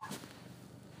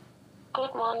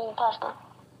Good morning, Pastor.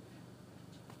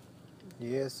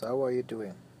 Yes, how are you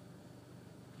doing?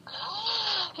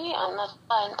 Yeah, I'm not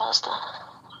fine, Pastor.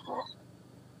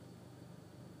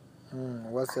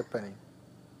 What's happening?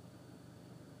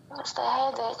 It's the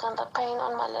headache and the pain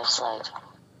on my left side.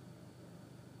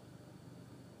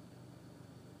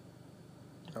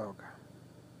 Okay.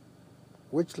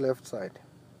 Which left side?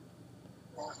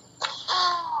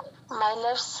 My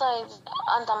left side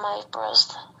under my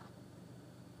breast.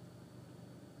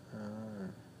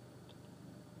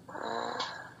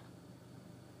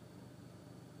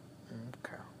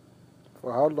 Okay.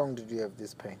 For how long did you have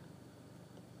this pain?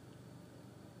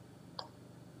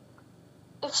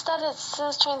 It started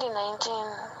since 2019.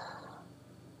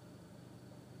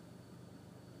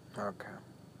 Okay.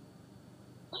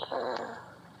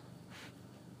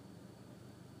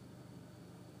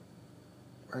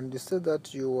 And you said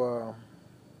that you were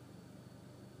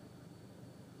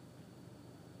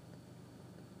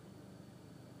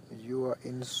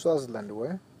in Swaziland,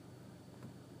 where?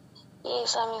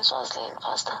 Yes, I'm in Swaziland,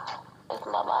 Pastor. With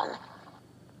Baban.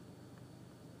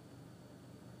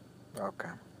 Okay.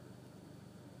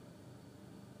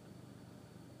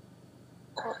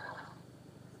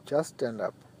 Just stand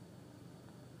up.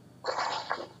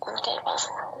 Okay,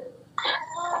 Pastor.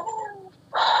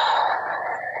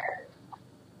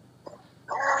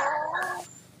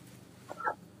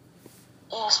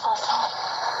 Yes, Pastor.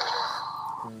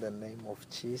 In the name of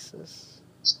Jesus,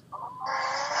 I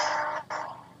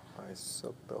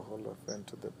soak the whole of it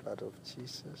into the blood of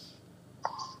Jesus,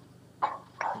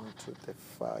 into the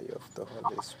fire of the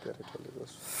Holy Spirit, Holy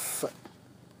Ghost.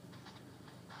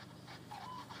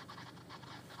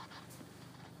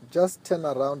 Just turn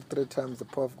around 3 times. The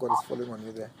power of God is falling on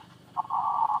you there.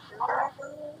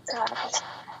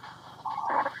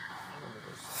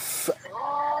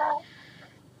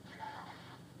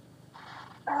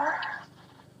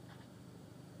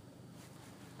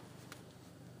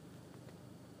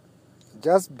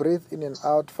 Just breathe in and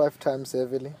out 5 times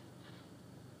heavily.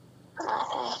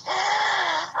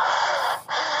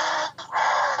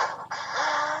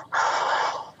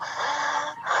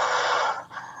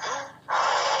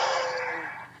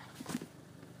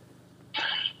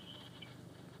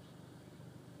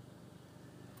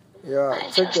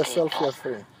 Yeah, check yourself, you're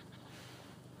free.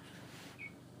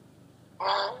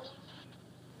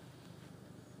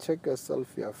 Check yourself,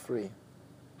 you're free.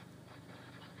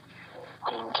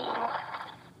 Thank you.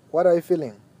 What are you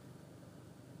feeling?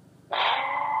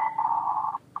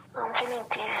 I'm feeling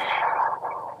dizzy.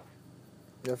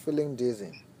 You're feeling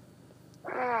dizzy.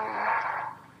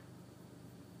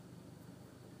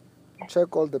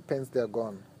 Check all the pains, they're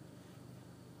gone.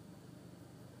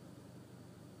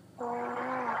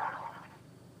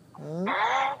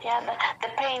 Yeah,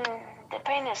 the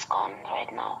pain is gone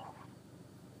right now.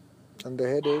 And the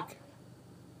headache?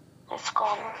 It's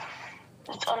gone.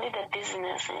 It's only the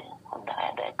dizziness and the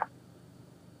headache.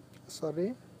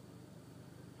 Sorry?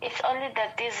 It's only the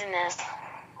dizziness.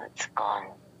 It's gone.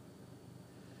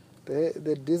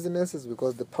 The dizziness is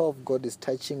because the power of God is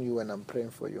touching you when I'm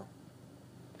praying for you.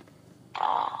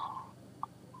 Oh.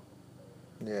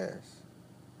 Yes.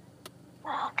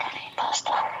 Okay,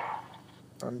 Pastor.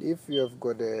 And if you have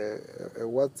got a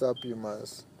WhatsApp, you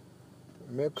must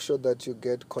make sure that you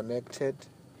get connected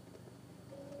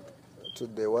to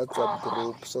the WhatsApp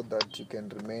group so that you can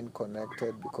remain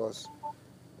connected, because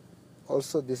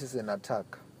also this is an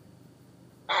attack.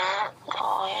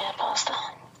 Oh, yeah, Pastor.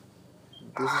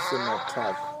 This is an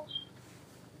attack.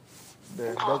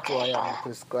 That's why I'm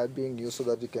prescribing you, so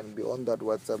that you can be on that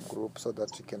WhatsApp group, so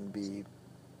that you can be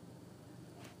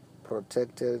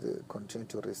protected, continue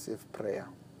to receive prayer.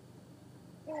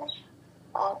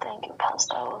 Oh, thank you,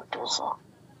 Pastor. I will do so.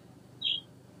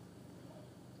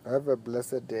 Have a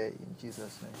blessed day in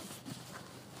Jesus' name.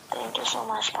 Thank you so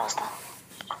much, Pastor.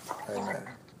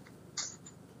 Amen.